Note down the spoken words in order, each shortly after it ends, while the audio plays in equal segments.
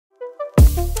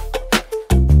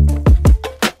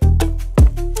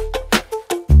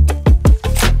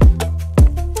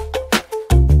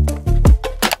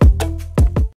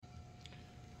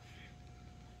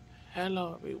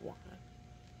everyone.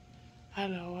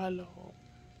 Hello, hello.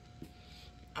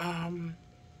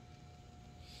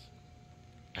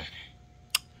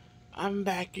 I'm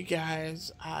back, you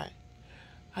guys. I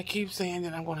keep saying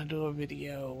that I'm gonna do a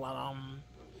video while I'm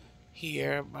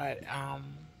here, but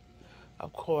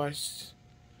of course,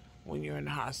 when you're in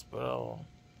the hospital,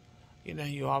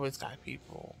 you always got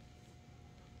people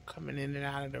coming in and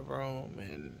out of the room,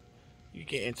 and you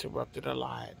get interrupted a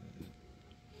lot, and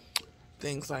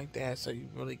things like that. So you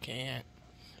really can't.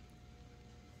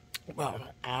 Well,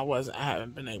 I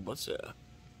haven't been able to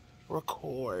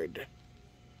record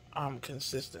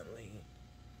consistently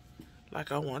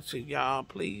like I want to. Y'all,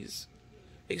 please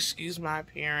excuse my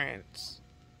appearance.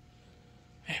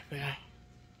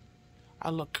 I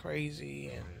look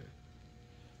crazy, and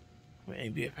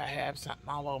maybe if I have something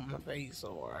all over my face,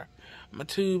 or my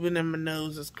tubing in my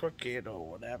nose is crooked, or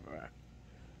whatever.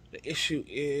 The issue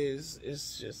is,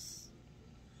 it's just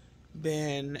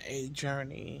been a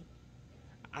journey.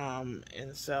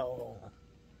 And so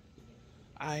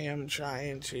I am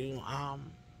trying to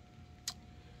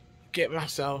get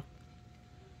myself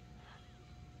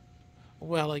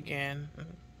well again,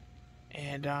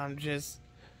 and just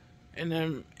in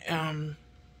the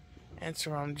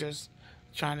interim, just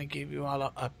trying to give you all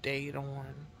an update on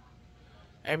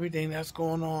everything that's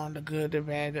going on, the good, the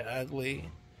bad, the ugly,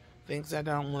 things I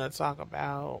don't want to talk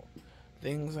about,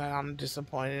 things that I'm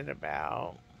disappointed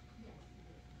about.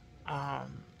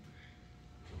 I'm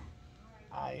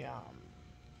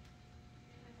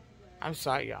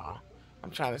sorry, y'all.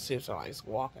 I'm trying to see if somebody's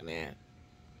walking in.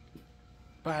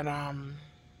 But,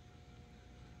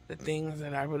 the things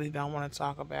that I really don't want to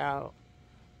talk about,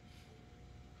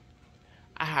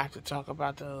 I have to talk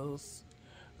about those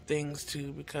things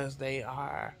too, because they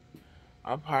are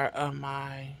a part of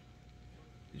my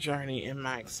journey and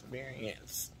my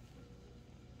experience.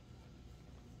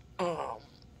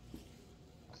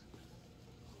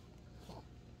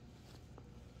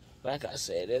 Like I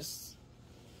said, it's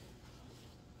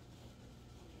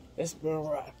been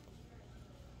rough.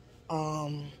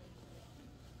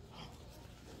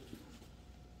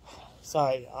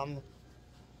 Sorry, I'm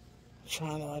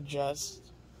trying to adjust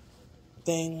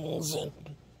things and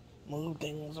move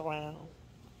things around.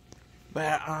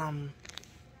 But, I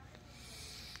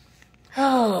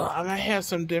might have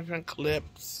some different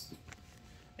clips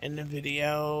in the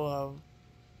video of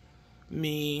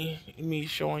me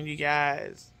showing you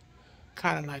guys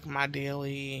kind of like my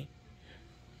daily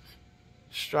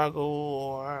struggle,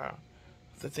 or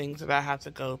the things that I have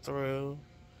to go through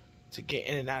to get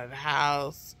in and out of the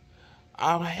house.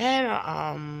 I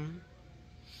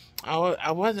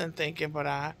wasn't thinking, but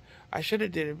I should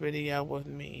have did a video with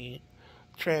me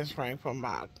transferring from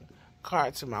my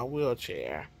car to my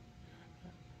wheelchair.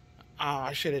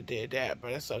 I should have did that,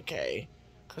 but it's okay,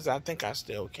 because I think I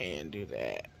still can do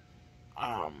that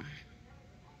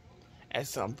at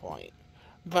some point.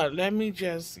 But let me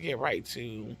just get right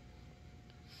to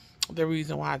the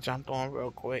reason why I jumped on real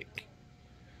quick.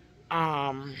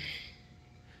 Because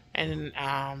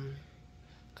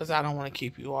I don't want to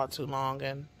keep you all too long,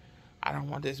 and I don't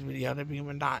want this video to be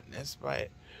monotonous. But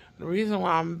the reason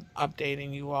why I'm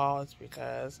updating you all is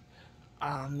because,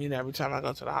 every time I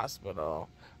go to the hospital,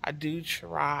 I do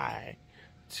try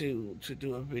to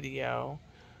do a video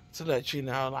to let you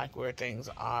know, like, where things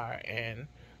are, and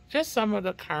just some of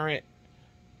the current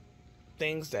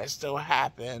things that still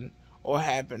happen or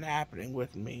have been happening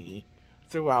with me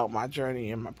throughout my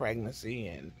journey in my pregnancy,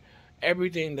 and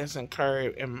everything that's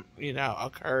occurred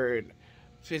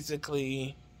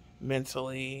physically,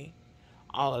 mentally,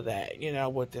 all of that,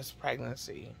 with this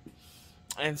pregnancy.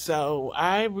 And so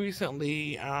I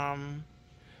recently, I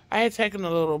had taken a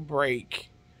little break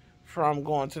from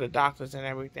going to the doctors and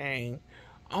everything,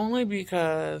 only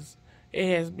because it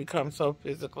has become so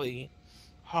physically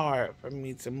hard for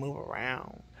me to move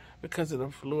around because of the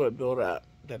fluid buildup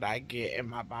that I get in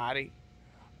my body.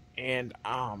 And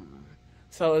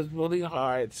so it's really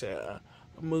hard to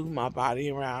move my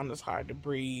body around. It's hard to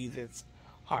breathe. It's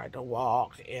hard to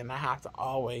walk. And I have to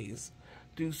always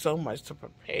do so much to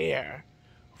prepare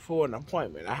for an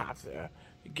appointment. I have to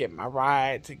get my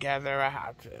ride together. I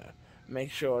have to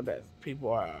make sure that people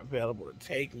are available to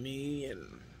take me.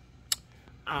 And,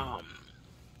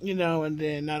 and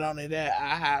then not only that,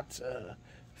 I have to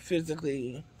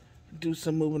physically do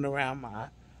some moving around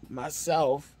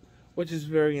myself, which is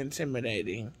very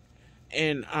intimidating.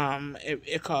 And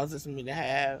it causes me to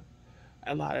have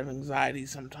a lot of anxiety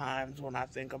sometimes when I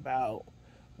think about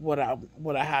what I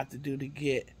have to do to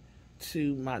get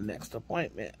to my next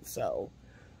appointment. So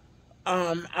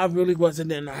I really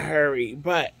wasn't in a hurry,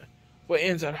 but what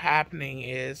ends up happening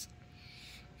is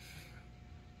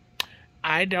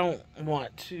I don't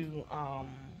want to.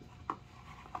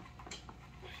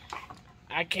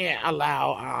 I can't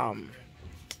allow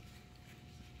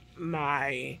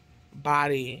my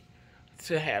body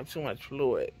to have too much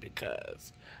fluid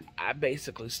because I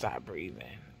basically stop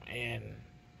breathing, and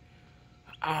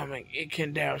it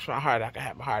can damage my heart. I can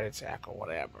have a heart attack or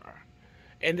whatever.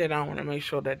 And then I want to make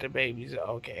sure that the babies are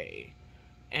okay,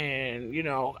 and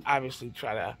obviously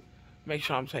try to make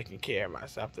sure I'm taking care of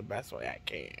myself the best way I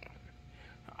can.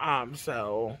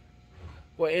 So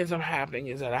what ends up happening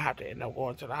is that I have to end up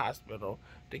going to the hospital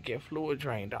to get fluid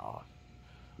drained off.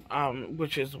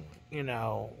 Which is, you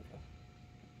know,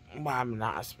 why I'm in the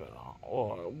hospital,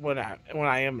 or when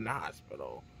I am in the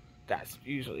hospital, that's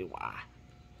usually why.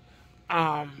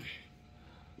 Um,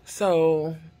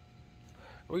 so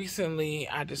recently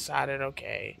I decided,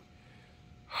 okay,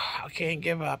 I can't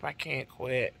give up. I can't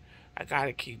quit. I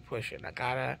gotta keep pushing. I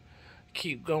gotta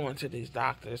keep going to these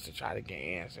doctors to try to get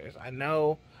answers. I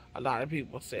know a lot of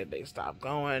people said they stop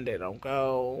going, they don't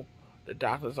go. The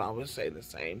doctors always say the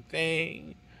same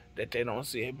thing, that they don't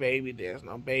see a baby, there's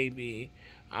no baby.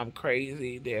 I'm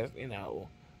crazy. There's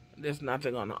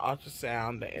nothing on the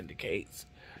ultrasound that indicates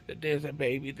that there's a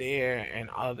baby there, and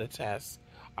all of the tests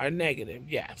are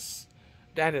negative. Yes,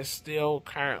 that is still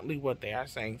currently what they are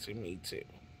saying to me too.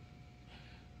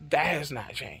 That has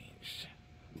not changed.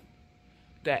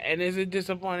 And is it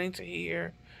disappointing to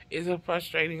hear? Is it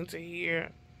frustrating to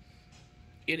hear?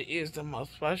 It is the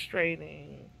most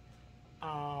frustrating.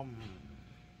 Um,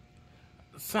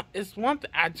 it's one thing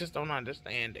I just don't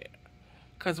understand it.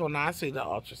 Cause when I see the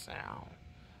ultrasound,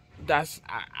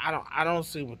 I don't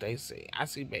see what they see. I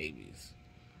see babies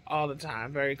all the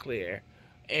time, very clear.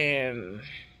 And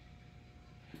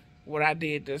what I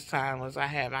did this time was I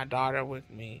had my daughter with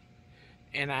me,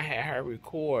 and I had her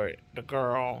record the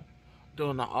girl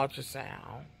doing the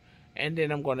ultrasound, and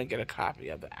then I'm going to get a copy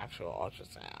of the actual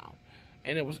ultrasound.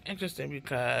 And it was interesting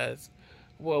because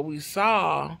what we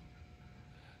saw,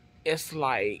 it's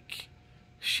like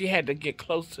she had to get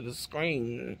close to the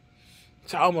screen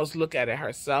to almost look at it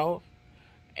herself,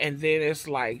 and then it's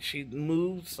like she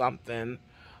moved something,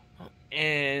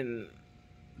 and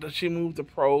she moved the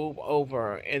probe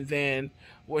over, and then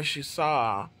what she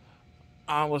saw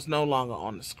was no longer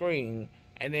on the screen,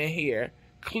 and then here,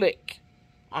 click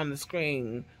on the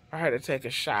screen for her to take a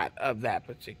shot of that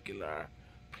particular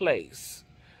place.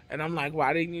 And I'm like,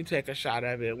 why didn't you take a shot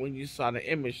of it when you saw the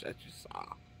image that you saw?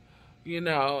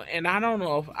 And I don't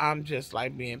know if I'm just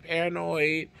like being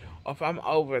paranoid, or if I'm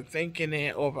overthinking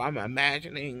it, or if I'm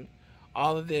imagining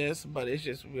all of this, but it's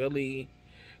just really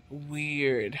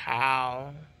weird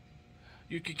how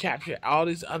you can capture all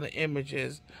these other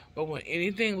images, but when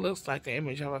anything looks like the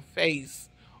image of a face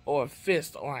or a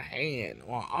fist or a hand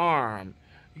or an arm,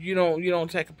 you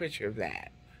don't take a picture of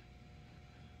that.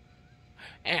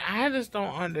 And I just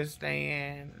don't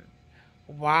understand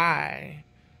why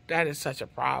that is such a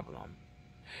problem.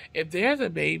 If there's a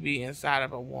baby inside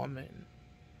of a woman,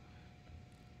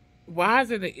 why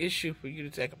is it an issue for you to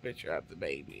take a picture of the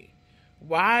baby?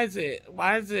 Why does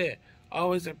it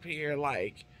always appear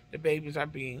like the babies are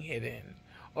being hidden,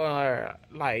 or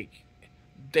like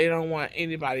they don't want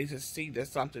anybody to see that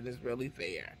something is really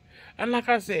there? And like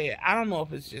I said, I don't know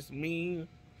if it's just me.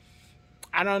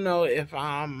 I don't know if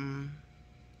I'm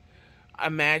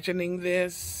imagining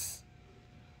this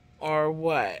or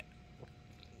what,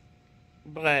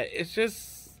 but it's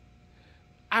just,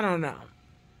 I don't know.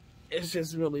 It's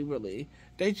just really, really,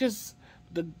 they just,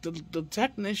 the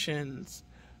technicians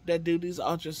that do these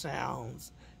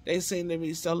ultrasounds, they seem to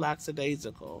be so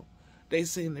lackadaisical. They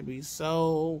seem to be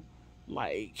so,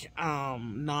 like,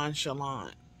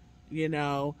 nonchalant, you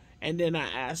know? And then I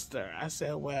asked her, I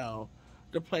said, well,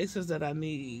 the places that I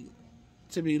need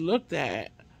to be looked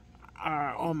at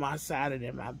are on my side and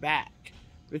in my back,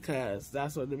 because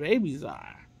that's where the babies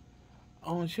are.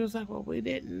 Oh, and she was like, well, we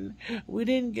didn't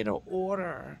get an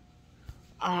order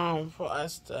for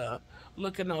us to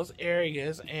look in those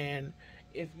areas, and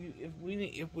if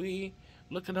we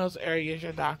look in those areas,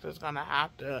 your doctor's gonna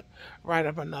have to write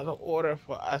up another order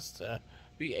for us to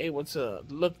be able to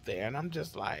look there. And I'm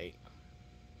just like,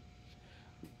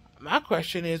 my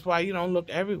question is why you don't look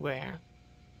everywhere.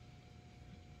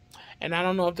 And I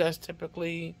don't know if that's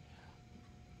typically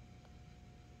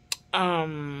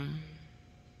um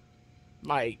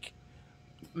like,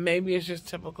 maybe it's just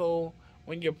typical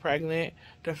when you're pregnant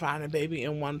to find a baby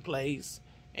in one place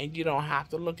and you don't have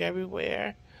to look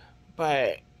everywhere.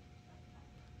 But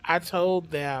I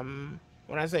told them,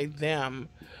 when I say them,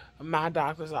 my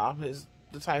doctor's office,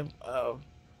 the type of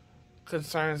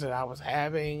concerns that I was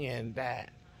having, and that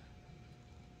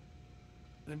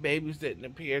the babies didn't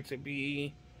appear to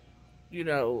be, you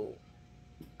know,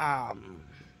 um,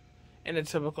 in a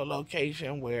typical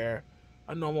location where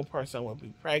a normal person would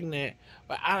be pregnant.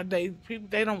 But people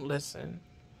they don't listen.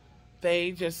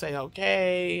 They just say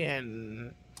okay,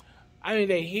 and I mean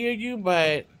they hear you,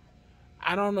 but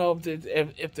I don't know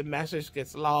if the message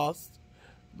gets lost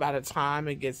by the time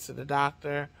it gets to the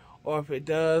doctor, or if it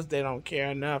does, they don't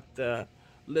care enough to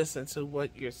listen to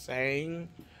what you're saying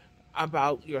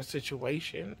about your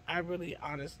situation. I really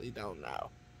honestly don't know.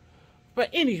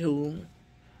 But anywho,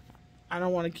 I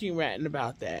don't want to keep ranting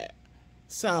about that.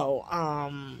 So,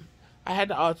 I had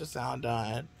the ultrasound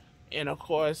done, and of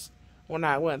course, when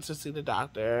I went to see the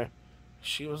doctor,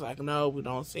 she was like, "No, we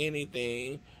don't see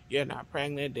anything. You're not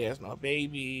pregnant. There's no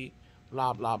baby.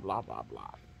 Blah blah blah blah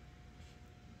blah."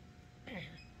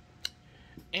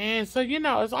 And so,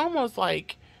 it's almost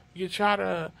like you try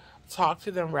to talk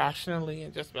to them rationally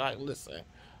and just be like, "Listen,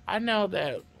 I know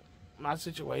that my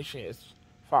situation is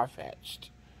far fetched,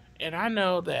 and I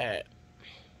know that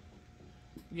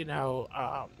you know,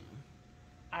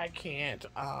 I can't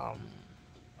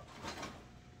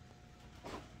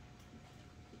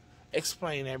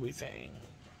explain everything,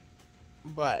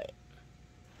 but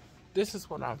this is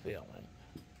what I'm feeling."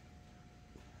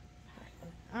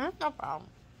 No problem.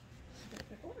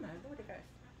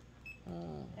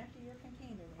 After your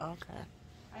container. Okay.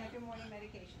 I have your morning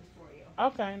medications for you.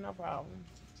 Okay, no problem.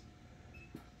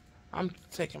 I'm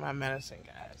taking my medicine,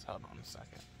 guys. Hold on a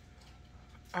second.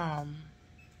 Um.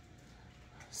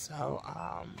 So,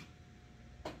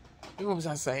 what was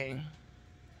I saying?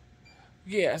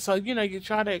 Yeah. So you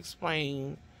try to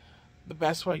explain the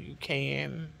best way you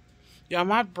can. Yeah,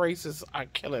 my braces are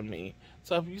killing me.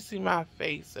 So if you see my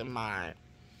face and my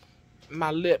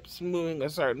lips moving a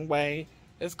certain way,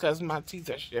 it's because my teeth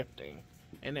are shifting,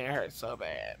 and it hurts so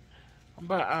bad.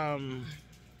 But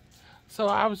so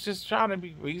I was just trying to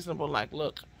be reasonable. Like,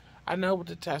 look, I know what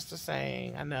the test is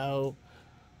saying. I know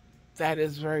that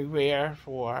is very rare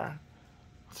for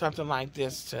something like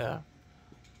this to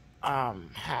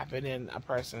happen, and a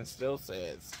person still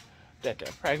says that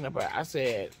they're pregnant. But I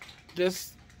said the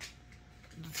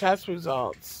test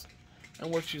results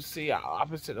and what you see are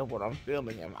opposite of what I'm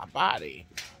feeling in my body.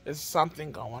 There's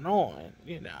something going on.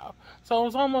 So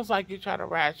it's almost like you try to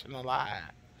rationalize,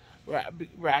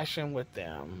 ration with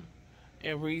them,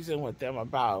 and reason with them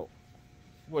about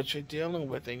what you're dealing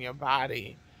with in your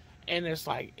body. And it's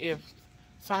like, if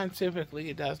scientifically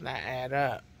it does not add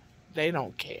up, they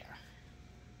don't care.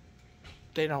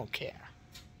 They don't care.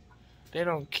 They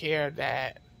don't care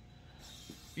that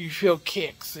you feel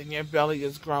kicks and your belly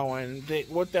is growing.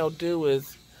 What they'll do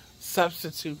is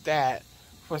substitute that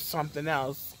for something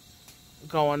else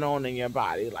going on in your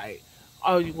body. Like,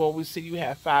 oh, well, we see you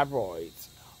have fibroids.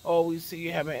 Oh, we see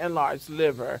you have an enlarged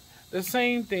liver. The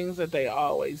same things that they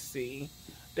always see.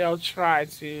 They'll try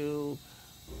to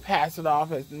pass it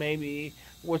off as maybe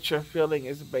what you're feeling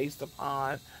is based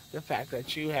upon the fact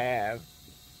that you have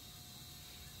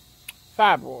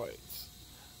fibroids.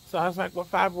 So I was like, well,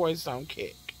 fibroids don't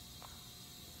kick.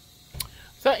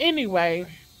 So anyway,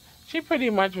 she pretty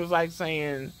much was like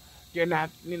saying, you're not,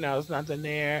 there's nothing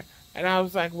there. And I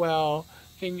was like, well,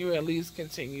 can you at least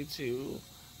continue to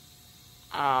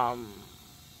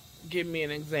give me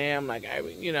an exam, like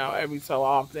every so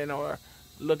often, or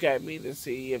look at me to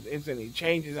see if there's any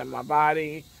changes in my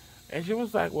body? And she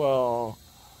was like, well,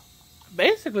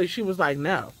 basically she was like,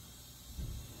 no.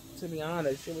 To be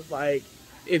honest, she was like,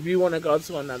 if you want to go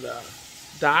to another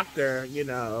doctor,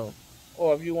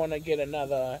 or if you want to get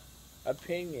another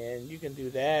opinion, you can do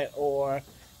that. Or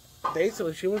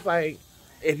basically she was like,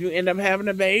 if you end up having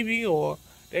a baby or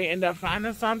they end up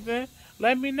finding something,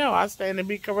 let me know. I stand to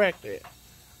be corrected.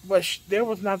 But there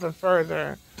was nothing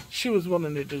further she was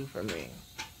willing to do for me.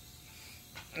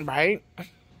 Right?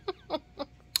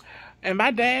 And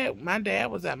my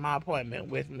dad was at my appointment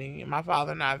with me, and my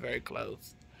father and I are very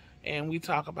close. And we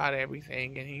talk about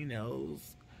everything, and he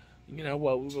knows,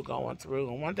 what we were going through.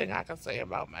 And one thing I can say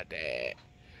about my dad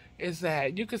is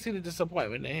that you can see the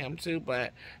disappointment in him too,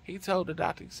 but he told the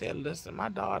doctor, he said, listen, my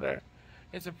daughter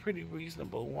is a pretty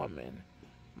reasonable woman.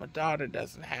 My daughter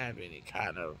doesn't have any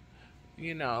kind of,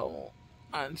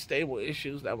 unstable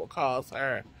issues that will cause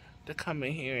her to come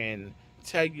in here and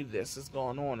tell you this is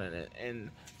going on and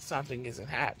something isn't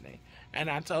happening. And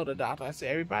I told the doctor, I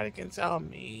said, everybody can tell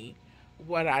me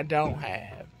what I don't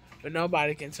have, but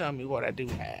nobody can tell me what I do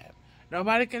have.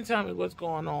 Nobody can tell me what's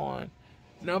going on.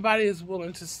 Nobody is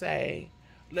willing to say,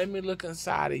 let me look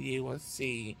inside of you and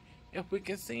see if we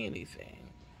can see anything.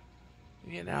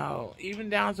 Even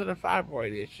down to the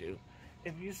fibroid issue.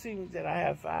 If you see that I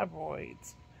have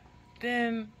fibroids,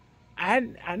 then I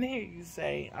didn't hear you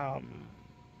say,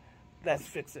 let's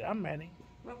fix it. I'm ready.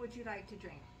 What would you like to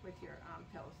drink with your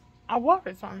pills?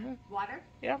 Water's fine. Water?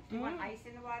 Yep. Do you want ice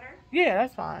in the water? Yeah,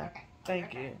 that's fine. Okay. Thank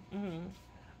Okay. you.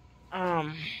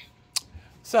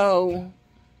 So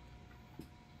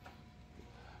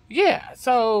yeah,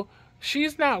 so she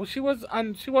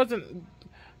wasn't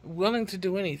willing to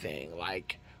do anything.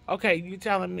 Like, okay, you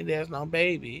telling me there's no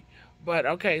baby, but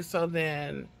okay, so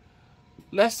then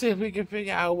let's see if we can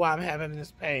figure out why I'm having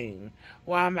this pain.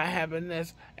 Why am I having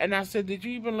this? And I said, did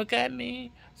you even look at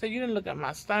me? I said, you didn't look at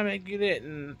my stomach. You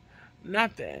didn't,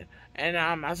 nothing. And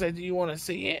I said, do you want to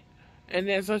see it? And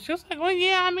then so she was like, well,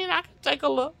 yeah, I mean, I can take a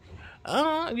look.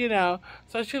 You know.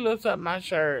 So she lifts up my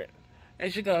shirt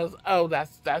and she goes, oh,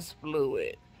 that's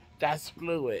fluid. That's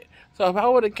fluid. So if I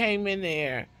would have came in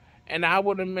there and I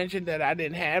would have mentioned that I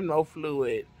didn't have no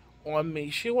fluid on me,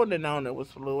 she wouldn't have known it was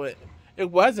fluid. It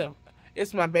wasn't.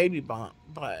 It's my baby bump,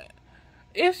 but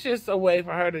it's just a way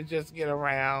for her to just get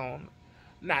around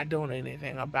not doing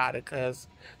anything about it, because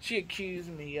she accused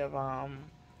me of um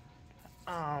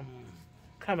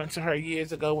coming to her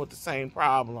years ago with the same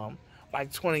problem,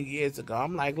 like 20 years ago.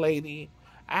 I'm like, lady,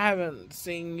 I haven't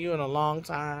seen you in a long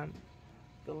time.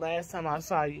 The last time I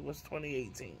saw you was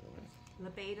 2018.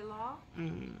 Labetalol,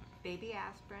 Mm-hmm. baby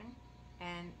aspirin,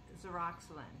 and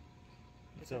Zeroxylin.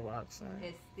 Zeroxylin.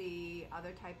 It's the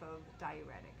other type of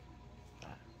diuretic.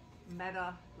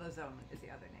 Metalazone is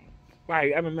the other name.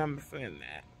 Right, I remember saying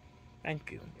that.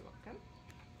 Thank you. You're welcome.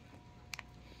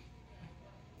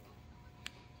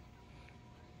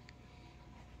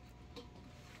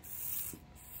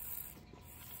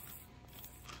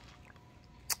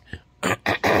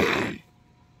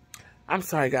 I'm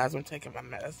sorry, guys. I'm taking my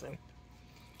medicine.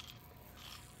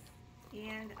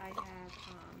 And I have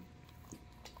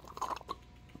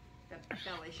the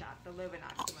belly shot, the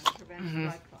Lovenox, the one that prevents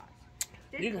blood clots.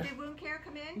 Did wound care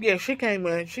come in? Yeah, she came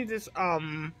in. She just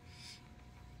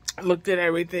looked at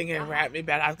everything and wrapped me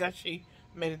back. I guess she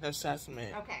made an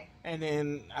assessment. Okay. And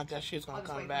then I guess she's gonna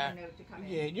come back. Note to come in.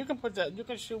 Yeah, you can put that. You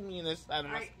can shoot me in this side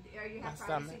of my. Are you have my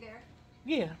pharmacy stomach. there?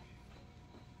 Yeah.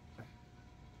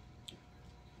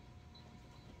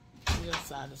 This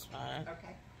side is fine.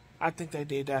 Okay. I think they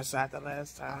did that side the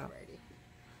last time. Alrighty.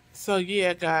 So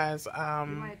yeah, guys. You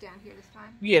want it down here this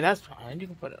time? Yeah, that's fine. You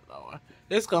can put it lower.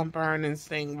 It's gonna burn and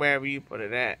sting wherever you put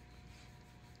it at.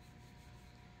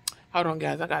 Hold on,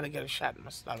 guys. I gotta get a shot in my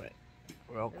stomach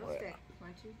real Little quick. stick.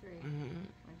 1, 2, 3. Mhm. 1,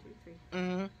 2, 3.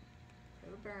 Mhm.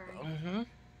 Little burn. Mhm.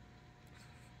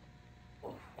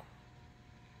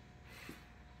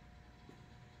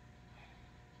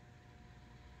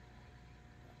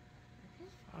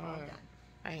 All Alright. done.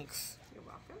 Thanks. You're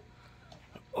welcome.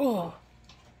 Oh,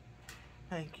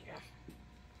 thank you.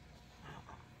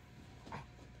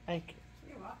 Thank you.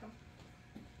 You're welcome.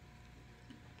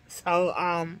 So,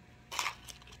 I'm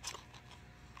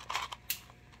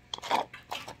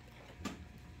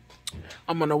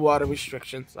on a water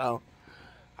restriction, so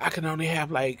I can only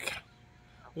have like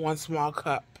one small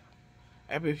cup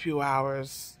every few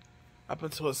hours up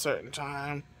until a certain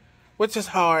time, which is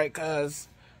hard because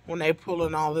when they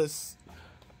pulling all this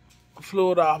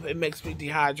fluid off, it makes me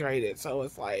dehydrated. So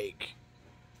it's like,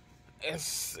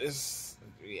 it's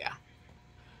yeah.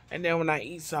 And then when I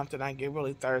eat something, I get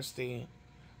really thirsty,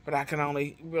 but I can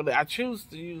only really, I choose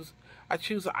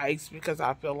ice because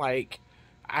I feel like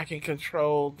I can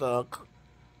control the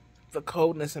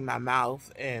coldness in my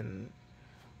mouth, and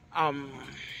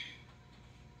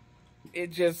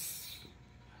it just,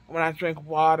 when I drink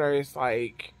water, it's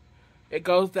like it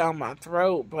goes down my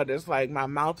throat, but it's like my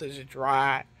mouth is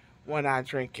dry when I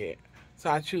drink it. So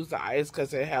I choose the ice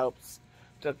because it helps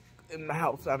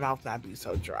my mouth not be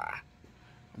so dry.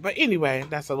 But anyway,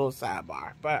 that's a little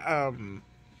sidebar. But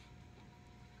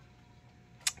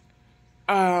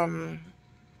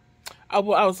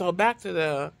so back to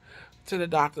the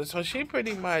doctor. So she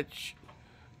pretty much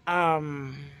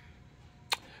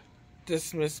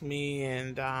dismissed me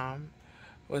and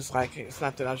was like, it's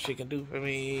nothing else she can do for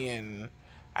me, and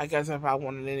I guess if I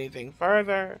wanted anything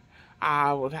further,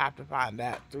 I would have to find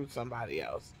that through somebody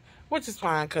else, which is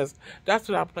fine because that's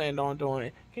what I planned on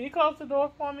doing. Can you close the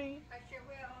door for me? I sure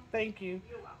will. Thank you.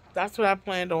 You're welcome. That's what I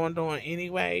planned on doing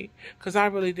anyway, because I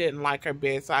really didn't like her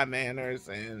bedside manners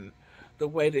and the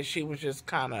way that she was just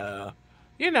kind of,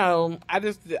 I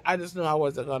just knew I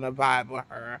wasn't going to vibe with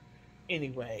her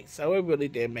anyway, so it really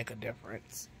did make a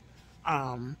difference.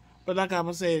 But like I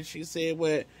was saying, she said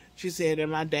what she said,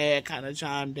 and my dad kind of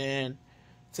chimed in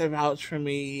to vouch for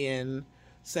me and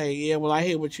say, yeah, well, I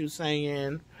hear what you're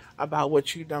saying about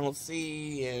what you don't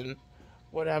see and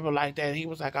whatever like that. He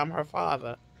was like, I'm her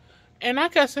father. And I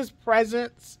guess his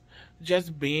presence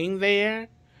just being there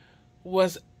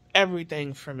was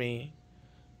everything for me.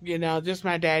 Just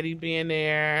my daddy being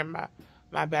there,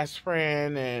 my best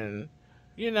friend, and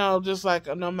just like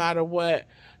no matter what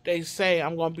they say,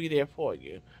 I'm gonna be there for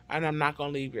you, and I'm not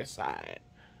gonna leave your side.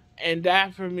 And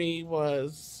that for me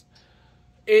was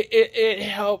it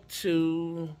helped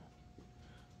to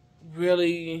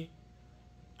really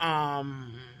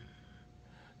um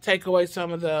take away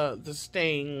some of the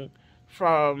sting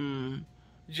from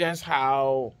just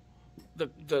how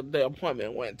the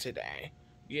appointment went today,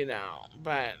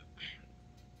 But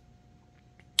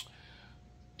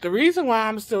the reason why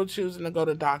I'm still choosing to go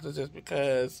to doctors is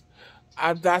because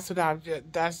that's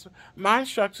my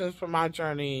instructions for my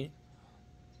journey.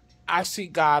 I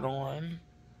seek God on,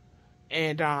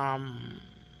 and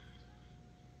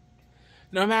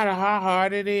no matter how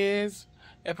hard it is,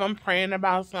 if I'm praying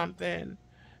about something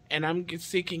and I'm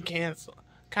seeking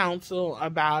counsel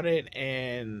about it,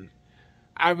 and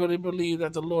I really believe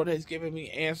that the Lord has given me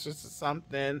answers to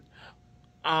something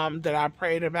that I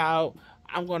prayed about,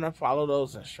 I'm going to follow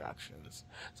those instructions.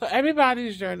 So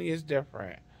everybody's journey is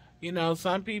different.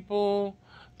 Some people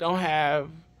don't have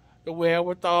the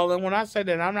wherewithal. And when I say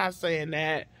that, I'm not saying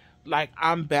that like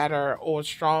I'm better or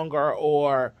stronger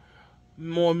or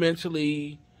more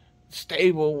mentally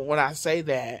stable when I say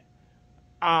that.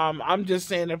 I'm just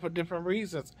saying it for different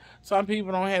reasons. Some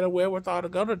people don't have the wherewithal to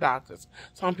go to doctors.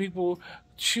 Some people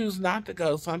choose not to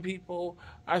go. Some people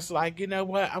are just like, you know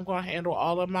what, I'm going to handle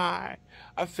all of my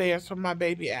affairs for my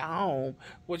baby at home,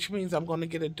 which means I'm going to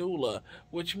get a doula,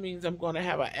 which means I'm going to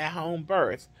have an at-home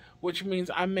birth, which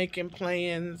means I'm making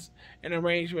plans and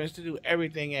arrangements to do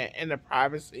everything in the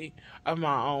privacy of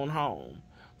my own home.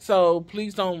 So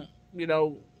please don't,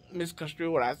 misconstrue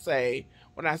what I say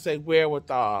when I say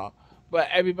wherewithal. But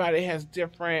everybody has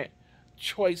different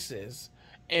choices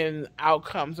and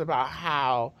outcomes about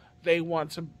how they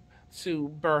want to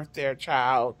birth their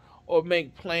child or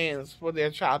make plans for their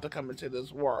child to come into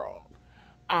this world.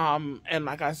 And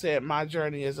like I said, my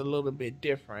journey is a little bit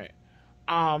different.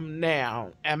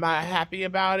 Now, am I happy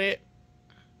about it?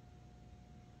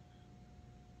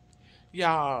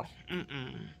 Y'all,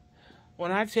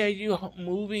 when I tell you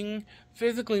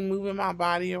physically moving my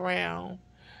body around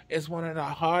is one of the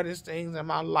hardest things in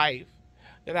my life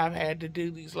that I've had to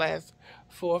do these last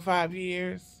 4 or 5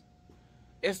 years.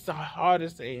 It's the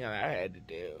hardest thing that I had to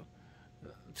do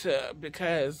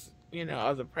because,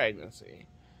 of the pregnancy.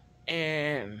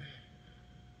 And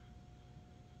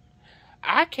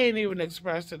I can't even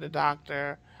express to the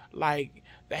doctor like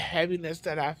the heaviness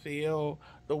that I feel,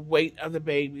 the weight of the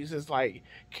babies is like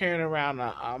carrying around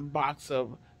a box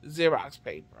of Xerox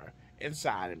paper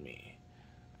inside of me.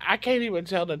 I can't even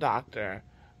tell the doctor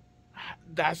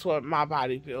that's what my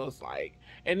body feels like.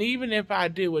 And even if I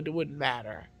do, it wouldn't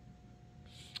matter.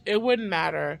 It wouldn't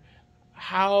matter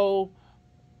how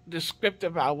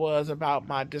descriptive I was about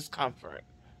my discomfort.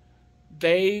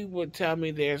 They would tell me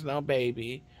there's no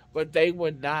baby, but they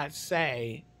would not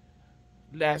say,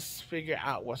 let's figure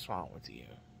out what's wrong with you.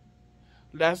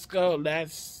 Let's go,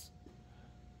 let's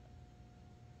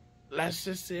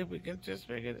just see if we can just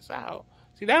figure this out.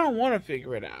 See, they don't want to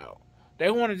figure it out.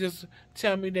 They want to just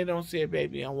tell me they don't see a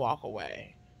baby and walk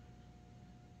away.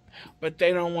 But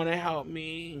they don't want to help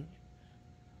me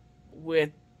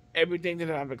with everything that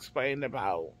I've explained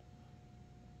about,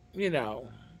 the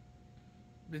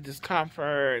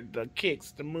discomfort, the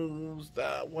kicks, the moves,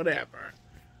 the whatever.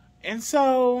 And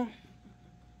so,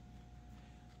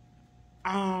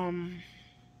 I'll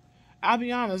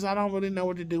be honest, I don't really know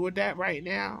what to do with that right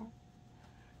now.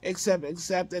 Except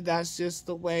that that's just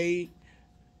the way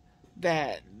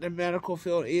that the medical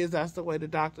field is. That's the way the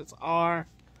doctors are.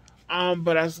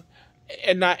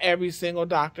 And not every single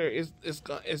doctor is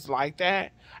like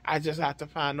that. I just have to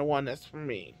find the one that's for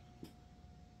me.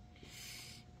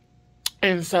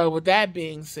 And so, with that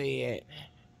being said,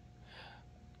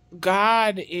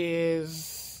 God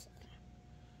is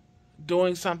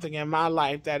doing something in my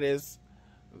life that is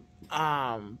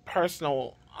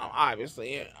personal,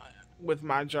 obviously, with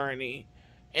my journey.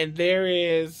 And there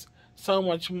is so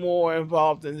much more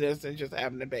involved in this than just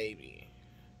having a baby.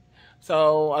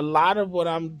 So a lot of what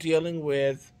I'm dealing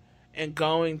with and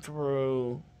going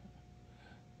through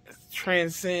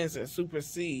transcends and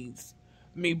supersedes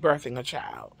me birthing a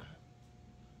child.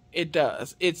 It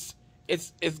does. It's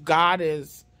God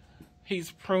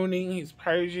He's pruning, He's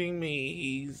purging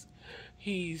me,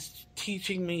 He's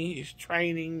teaching me, He's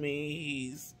training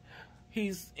me,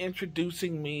 He's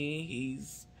introducing me,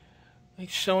 He's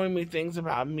showing me things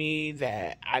about me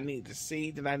that I need to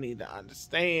see, that I need to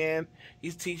understand.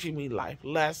 He's teaching me life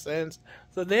lessons.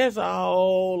 So there's a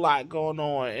whole lot going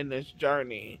on in this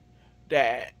journey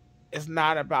that it's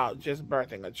not about just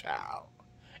birthing a child.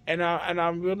 And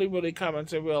I'm really, really coming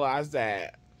to realize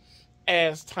that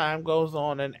as time goes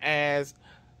on and as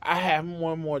I have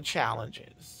more and more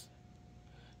challenges.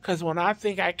 Because when I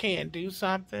think I can't do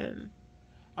something,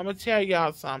 I'm going to tell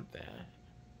y'all something.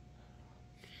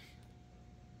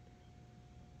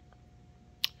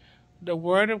 The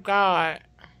Word of God,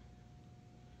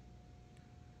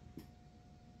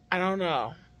 I don't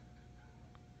know.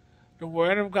 The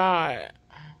Word of God,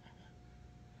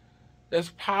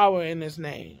 there's power in His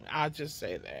name. I'll just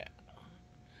say that.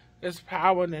 There's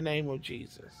power in the name of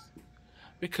Jesus.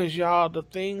 Because, y'all, the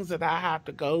things that I have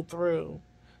to go through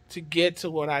to get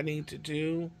to what I need to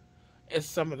do is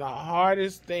some of the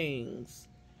hardest things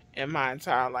in my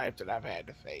entire life that I've had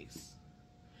to face.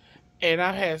 And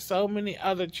I've had so many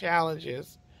other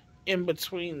challenges in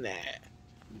between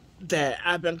that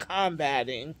I've been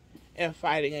combating and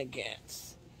fighting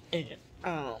against. And, Yeah,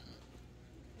 well,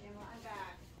 I'm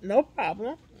back. no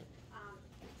problem.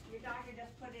 Your doctor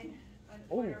just put in an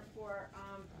Ooh. order for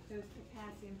those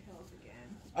potassium pills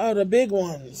again. Oh, the big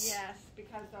ones. Yes,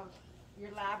 because of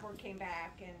your lab work came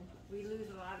back and we lose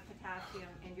a lot of potassium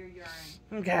in your urine.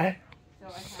 Okay. So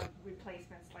I have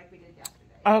replacements like we did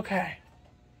yesterday. Okay.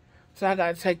 So I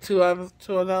gotta take two of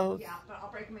those? Yeah, but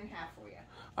I'll break them in half for you.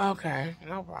 Okay,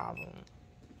 no problem.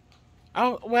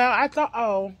 Oh, well, I thought,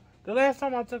 the last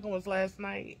time I took them was last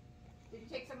night. Did you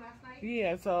take some last night?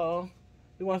 Yeah, so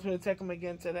you want me to take them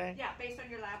again today? Yeah, based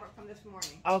on your lab work from this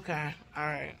morning. Okay,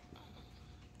 alright.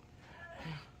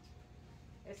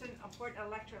 It's an important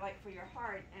electrolyte for your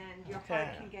heart, and your Okay.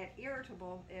 heart can get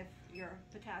irritable if your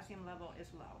potassium level is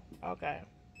low. Okay.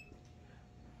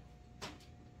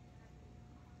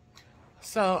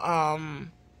 So,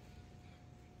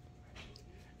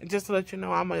 just to let you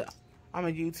know, I'm a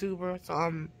YouTuber, so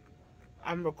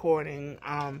I'm recording.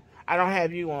 I don't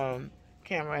have you on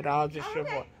camera at all, just your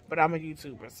voice, but I'm a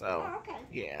YouTuber, so okay.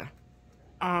 yeah.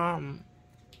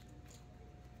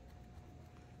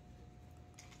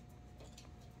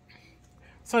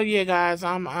 So yeah, guys,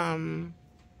 I'm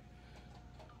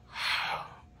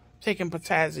taking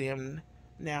potassium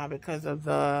now because of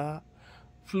the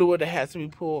fluid that has to be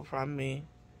pulled from me,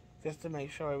 just to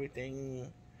make sure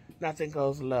nothing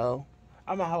goes low.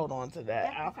 I'm gonna hold on to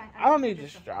that. Yeah, I don't need the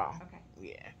straw. Okay.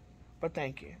 Yeah, but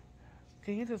thank you.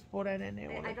 Can you just pour that in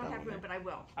there? I don't have room, but I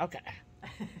will. Okay.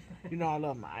 You know I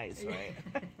love my ice,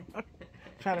 right?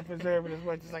 Try to preserve it as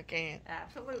much as I can.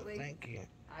 Absolutely. Thank you.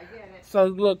 I get it. So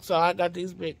look, I got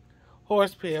these big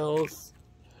horse pills,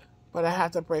 but I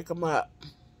have to break them up.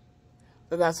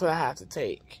 So that's what I have to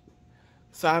take.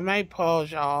 So I may pause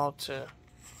y'all to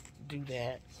do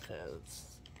that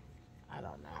because I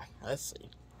don't know. Let's see.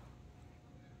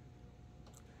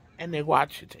 And they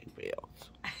watch you take pills.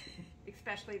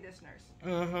 Especially this nurse.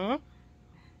 Mm-hmm.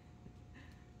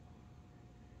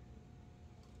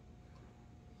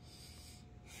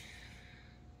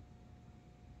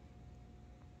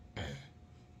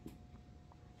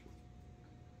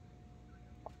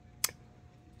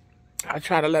 I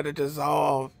try to let it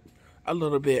dissolve a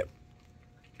little bit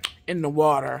in the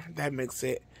water. That makes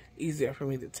it easier for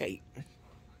me to take.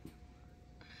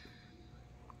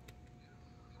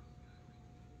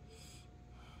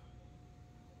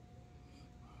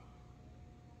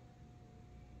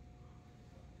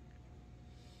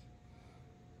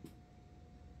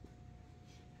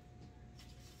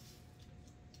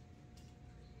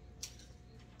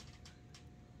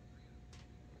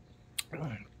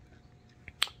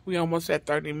 We almost at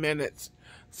 30 minutes.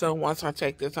 So once I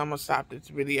take this, I'm going to stop this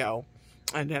video.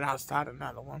 And then I'll start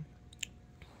another one.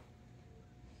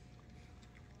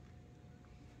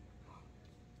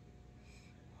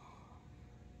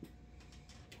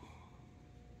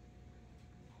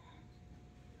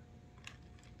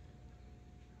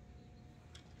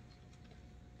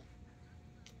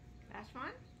 Last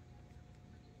one?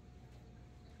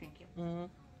 Thank you. Mm-hmm.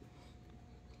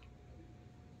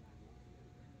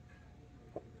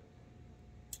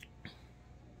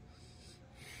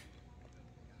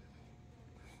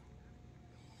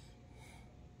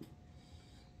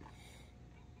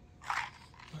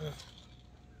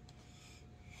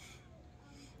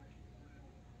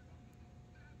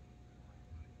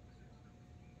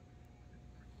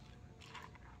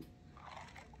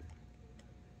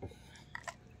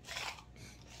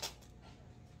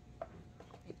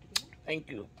 Thank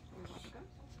you. You're welcome.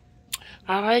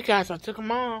 All right, guys. I took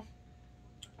them off.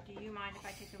 Do you mind if I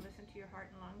take a listen to your heart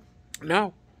and lungs?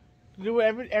 No. Do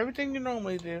everything you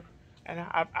normally do. And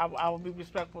I will be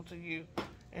respectful to you.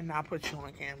 And I'll put you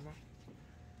on camera.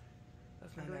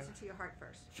 That's I'll not listen to your heart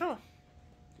first. Sure.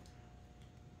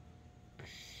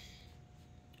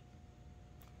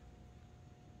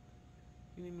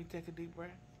 You need me to take a deep breath?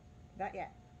 Not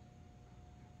yet.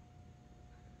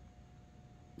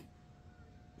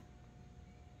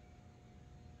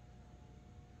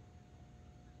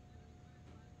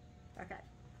 Okay.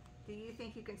 Do you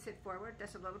think you can sit forward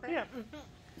just a little bit? Yeah.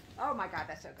 Oh my God,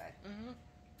 that's so good.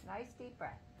 Nice deep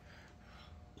breath.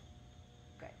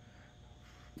 Good.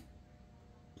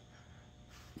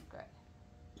 Good.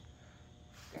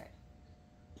 Good.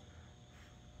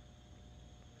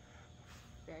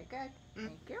 Very good.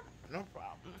 Thank you. No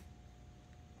problem.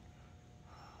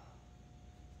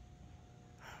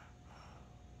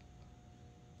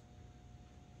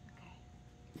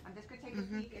 Okay. I'm just gonna take a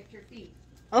peek at your feet.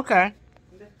 Okay.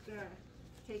 I'm just gonna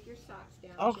take your socks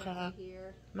down Okay. gently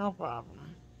here. No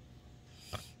problem.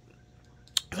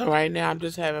 So right now I'm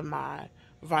just having my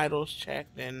vitals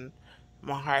checked and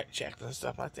my heart checked and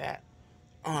stuff like that.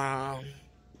 Um,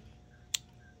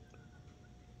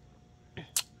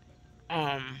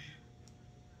 um,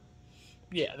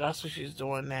 yeah, that's what she's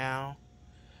doing now.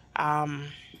 Um,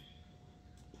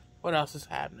 what else is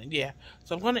happening? Yeah,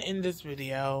 so I'm gonna end this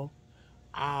video.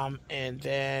 And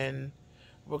then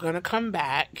we're gonna come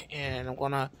back and I'm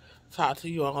gonna talk to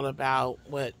you all about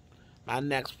what my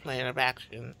next plan of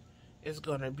action is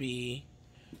gonna be.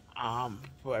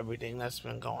 For everything that's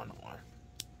been going on.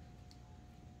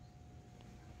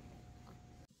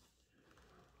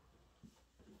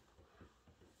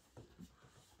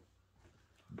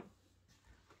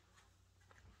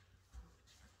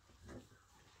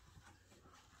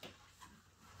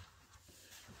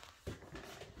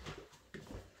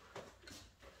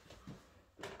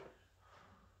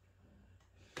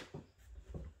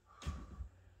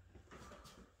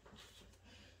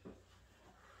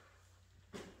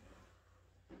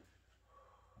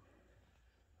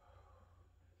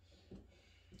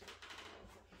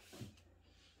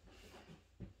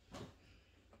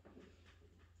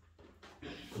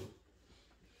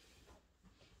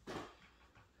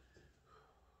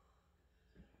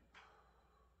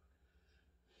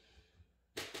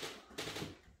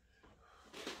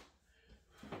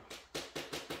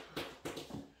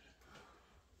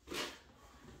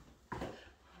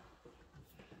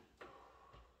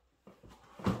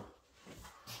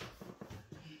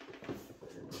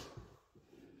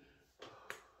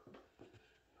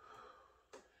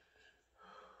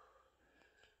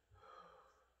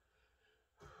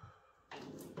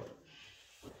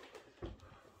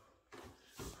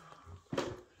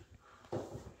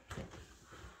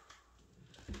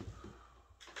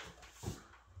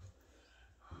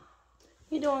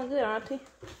 You doing good, Auntie?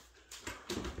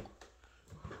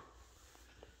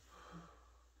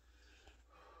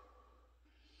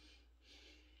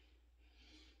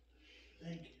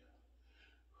 Thank you.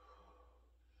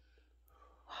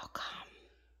 Welcome.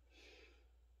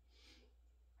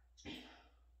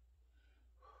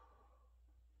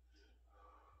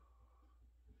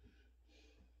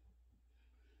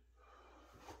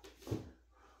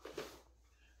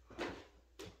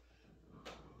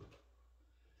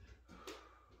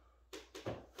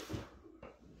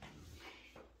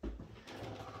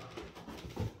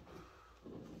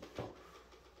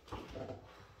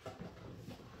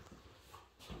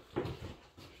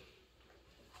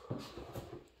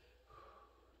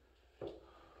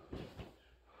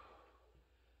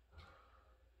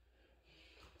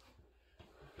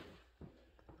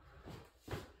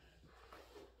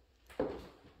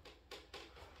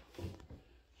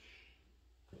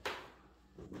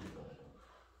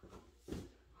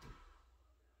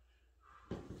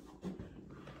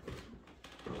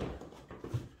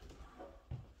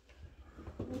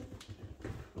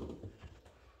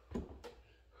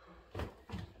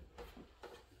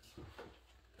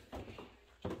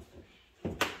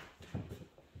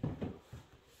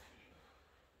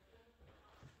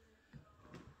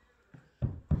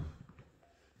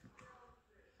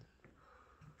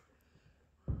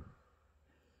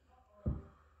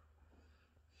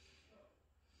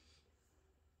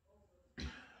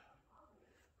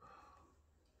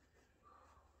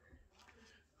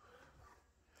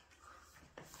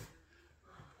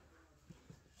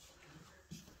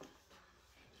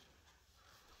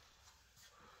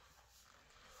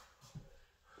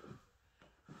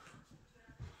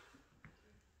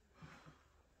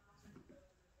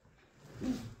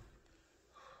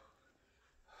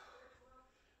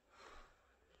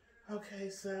 Okay,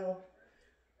 so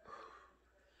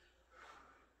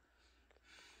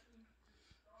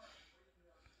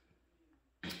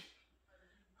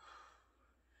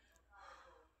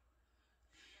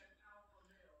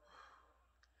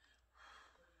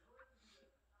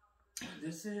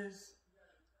this is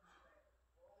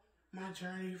my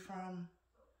journey from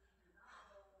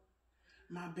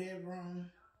my bedroom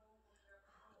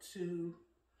to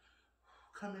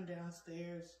coming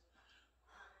downstairs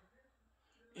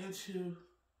into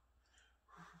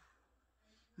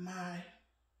my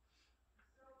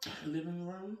living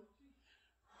room.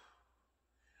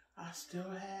 I still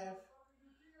have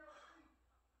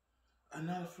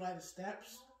another flight of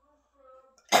steps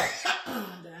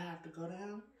that I have to go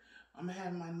down. I'm gonna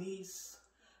have my niece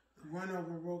run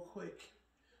over real quick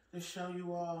to show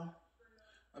you all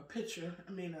a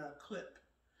clip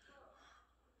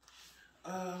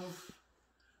of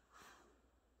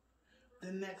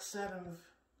the next set of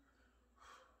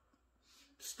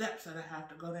steps that I have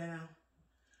to go down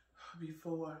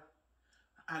before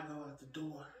I go out the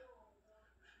door.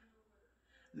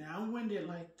 Now I'm winded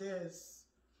like this,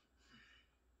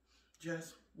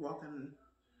 just walking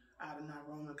out of my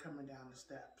room and coming down the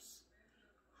steps.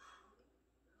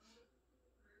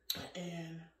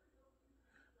 And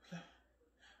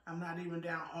I'm not even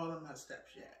down all of my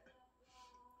steps yet.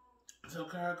 So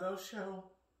Cara, go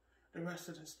show the rest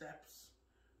of the steps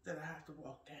that I have to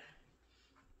walk down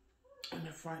in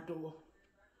the front door.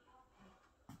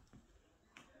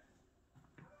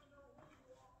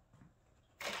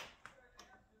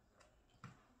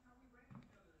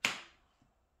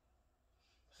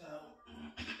 So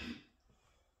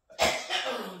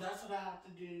that's what I have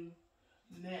to do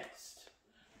next.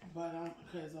 But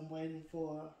because I'm waiting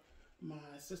for my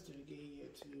sister to get here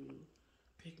to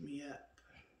pick me up.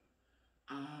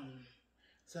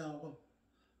 So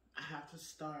I have to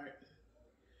start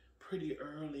pretty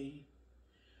early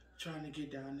trying to get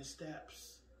down the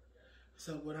steps.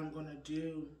 So what I'm gonna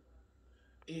do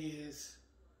is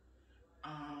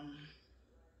I'm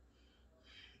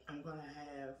gonna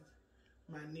have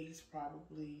my niece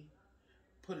probably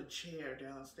put a chair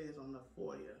downstairs on the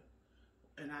foyer,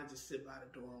 and I just sit by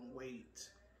the door and wait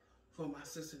for my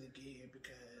sister to get here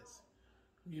because,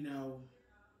 you know,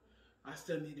 I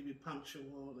still need to be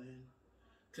punctual and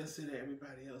consider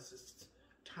everybody else's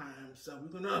time. So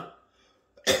we're gonna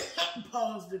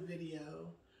pause the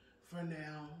video for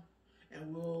now,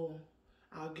 and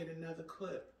I'll get another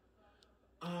clip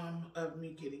of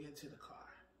me getting into the car.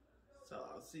 So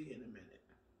I'll see you in a minute.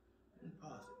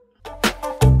 Pause it.